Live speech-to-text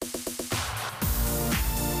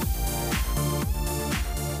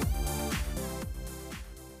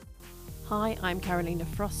Hi, I'm Carolina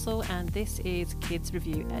Frossell and this is Kids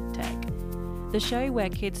Review EdTech, the show where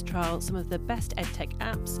kids trial some of the best EdTech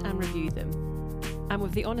apps and review them. And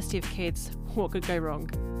with the honesty of kids, what could go wrong?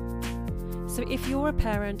 So if you're a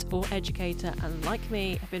parent or educator and like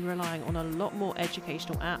me have been relying on a lot more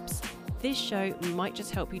educational apps, this show might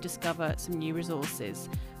just help you discover some new resources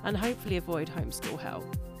and hopefully avoid homeschool hell.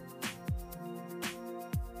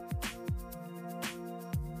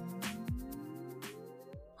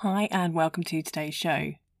 Hi and welcome to today's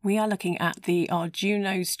show. We are looking at the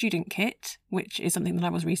Arduino Student Kit, which is something that I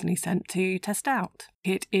was recently sent to test out.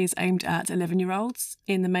 It is aimed at 11-year-olds.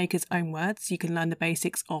 In the maker's own words, you can learn the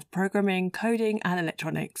basics of programming, coding and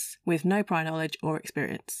electronics with no prior knowledge or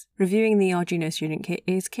experience. Reviewing the Arduino Student Kit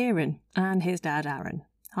is Kieran and his dad Aaron.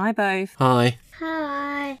 Hi both. Hi.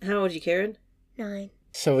 Hi. How old are you, Kieran? 9.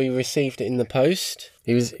 So we received it in the post.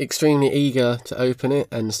 He was extremely eager to open it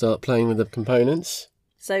and start playing with the components.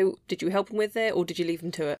 So did you help him with it or did you leave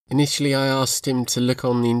him to it? Initially I asked him to look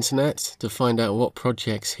on the internet to find out what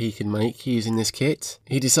projects he can make using this kit.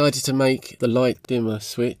 He decided to make the light dimmer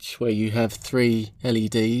switch where you have 3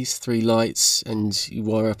 LEDs, 3 lights, and you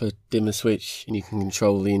wire up a dimmer switch and you can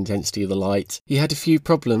control the intensity of the light. He had a few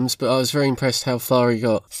problems, but I was very impressed how far he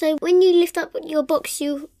got. So when you lift up your box,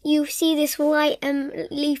 you see this white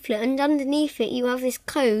leaflet, and underneath it you have this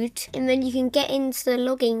code, and then you can get into the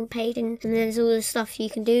login page and there's all the stuff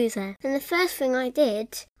you can do there. And the first thing I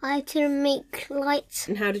did, I had to make lights.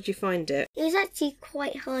 And how did you find it? It was actually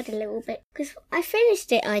quite hard a little bit, because I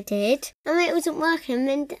finished it, I did, and it wasn't working,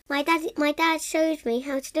 and my dad showed me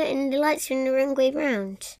how to do it, and the lights were in the wrong way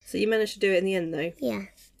round. So you managed to do it in the end though? Yeah,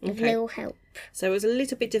 with Okay. little help. So it was a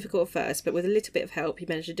little bit difficult at first, but with a little bit of help you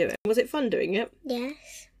managed to do it. Was it fun doing it?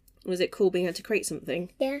 Yes. Was it cool being able to create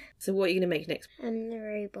something? Yeah. So what are you going to make next? The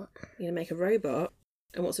robot. You're going to make a robot?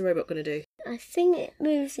 And what's the robot going to do? I think it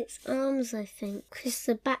moves its arms, because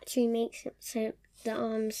the battery makes it so the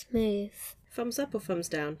arms move. Thumbs up or thumbs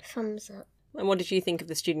down? Thumbs up. And what did you think of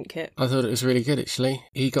the student kit? I thought it was really good actually.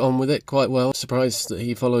 He got on with it quite well. Surprised that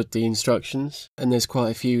he followed the instructions. And there's quite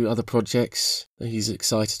a few other projects that he's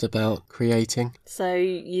excited about creating. So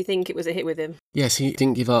you think it was a hit with him? Yes, he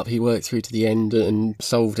didn't give up. He worked through to the end and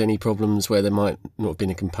solved any problems where there might not have been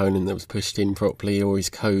a component that was pushed in properly or his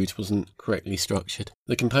code wasn't correctly structured.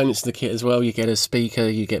 The components of the kit as well, you get a speaker,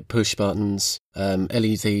 you get push buttons,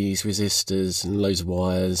 LEDs, resistors and loads of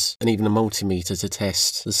wires, and even a multimeter to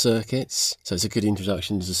test the circuits. So it's a good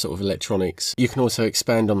introduction to sort of electronics. You can also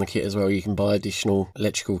expand on the kit as well. You can buy additional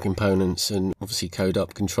electrical components and obviously code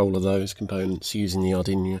up control of those components using the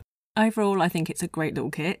Arduino. Overall, I think it's a great little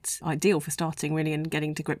kit, ideal for starting really and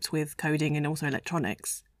getting to grips with coding and also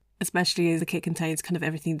electronics, especially as the kit contains kind of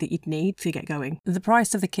everything that you'd need to get going. The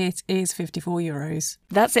price of the kit is €54.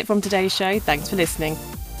 That's it from today's show. Thanks for listening.